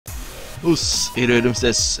What's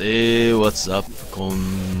up?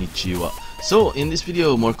 Konnichiwa. So, in this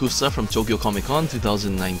video, more cool stuff from Tokyo Comic Con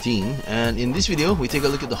 2019, and in this video, we take a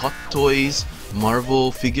look at the Hot Toys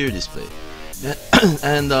Marvel figure display.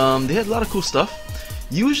 And they had a lot of cool stuff.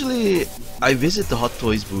 Usually, I visit the Hot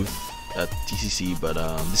Toys booth at TCC, but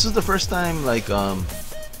this is the first time I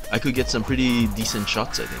could get some pretty decent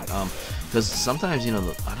shots, I think. Because sometimes, you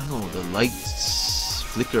know, I don't know, the lights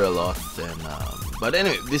flicker a lot, and but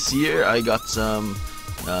anyway, this year I got some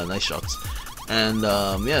nice shots. And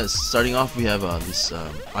yeah, starting off we have this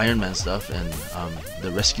Iron Man stuff and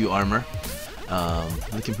the rescue armor,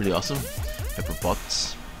 looking pretty awesome. Pepper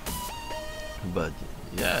Potts, but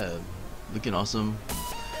yeah, looking awesome.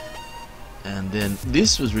 And then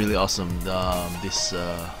this was really awesome. This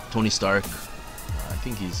Tony Stark, I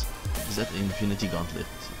think is that the Infinity Gauntlet,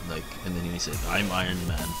 like, and then he said, "I'm Iron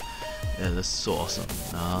Man." Yeah, that's so awesome.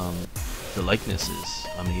 The likeness is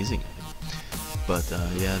amazing. But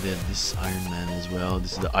yeah, then this Iron Man as well.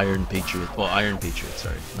 This is the Iron Patriot. Oh, Iron Patriot,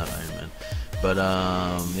 sorry, not Iron Man. But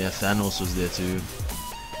yeah, Thanos was there too.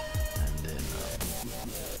 And then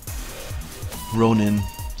Ronin.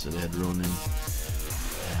 So they had Ronin.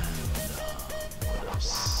 And what else?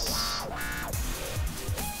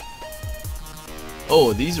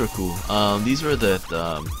 Oh, these were cool. These were that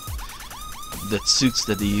suits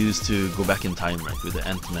that they used to go back in time, right, with the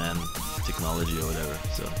Ant-Man technology or whatever.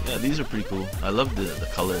 So yeah, these are pretty cool. I love the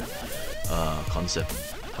color concept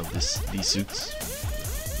of these suits.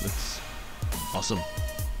 Looks awesome.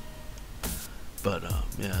 But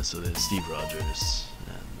yeah, so there's Steve Rogers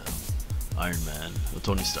and Iron Man, or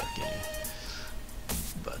Tony Stark anyway.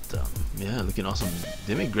 But yeah, looking awesome.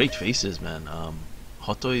 They make great faces, man.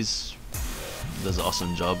 Hot Toys does an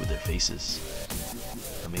awesome job with their faces.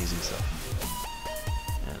 Amazing stuff.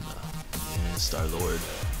 And yeah, Star-Lord.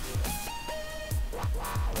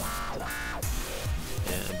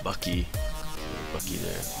 Yeah, Bucky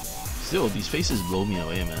there. Still, these faces blow me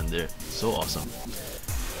away, man. They're so awesome.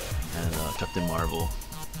 And Captain Marvel.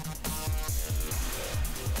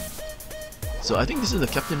 So I think this is the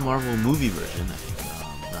Captain Marvel movie version, I think,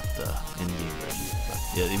 not the Endgame version. But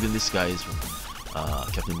yeah, even this guy is from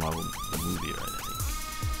Captain Marvel the movie, right? I think.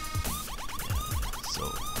 Yeah, so.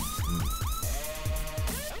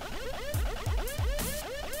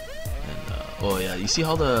 Oh yeah, you see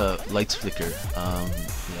how the lights flicker?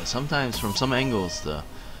 Yeah, sometimes from some angles the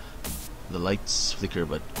lights flicker,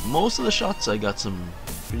 but most of the shots I got some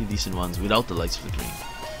pretty decent ones without the lights flickering.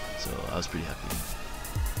 So I was pretty happy.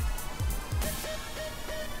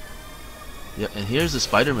 Yeah, and here's the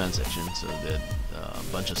Spider-Man section. So they had a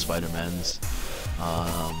bunch of Spider-Mans.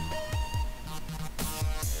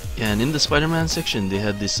 Yeah, and in the Spider-Man section they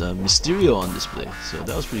had this Mysterio on display. So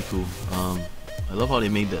that was pretty cool. I love how they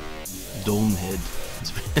made that dome head.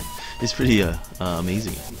 It's pretty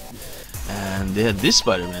amazing. And they had this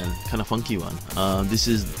Spider-Man, kind of funky one. This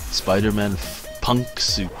is Spider-Man punk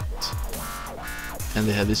suit, and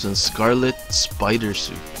they had this one, Scarlet Spider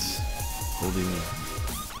suit, holding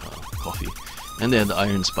coffee. And they had the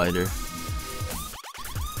Iron Spider.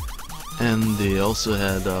 And they also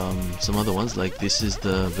had some other ones, like this is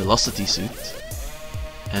the Velocity suit.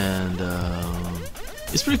 And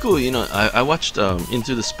it's pretty cool, you know. I watched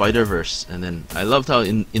Into the Spider-Verse, and then I loved how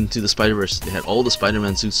in Into the Spider-Verse they had all the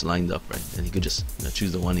Spider-Man suits lined up, right? And he could just, you know,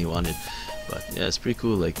 choose the one he wanted. But yeah, it's pretty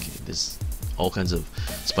cool. Like, there's all kinds of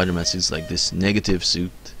Spider-Man suits, like this Negative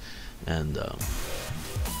suit, and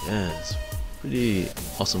yeah, it's pretty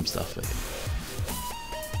awesome stuff, I think.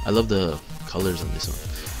 I love the colors on this one.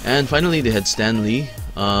 And finally, they had Stan Lee,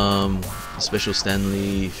 a special Stan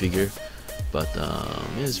Lee figure. But yeah,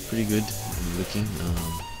 it's pretty good looking.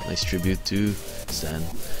 Nice tribute to Stan.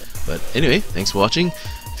 But anyway, thanks for watching.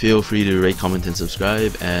 Feel free to rate, comment, and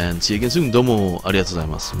subscribe. And see you again soon. どうもありがとうござい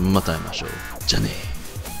ます。また会いましょう。じゃあね。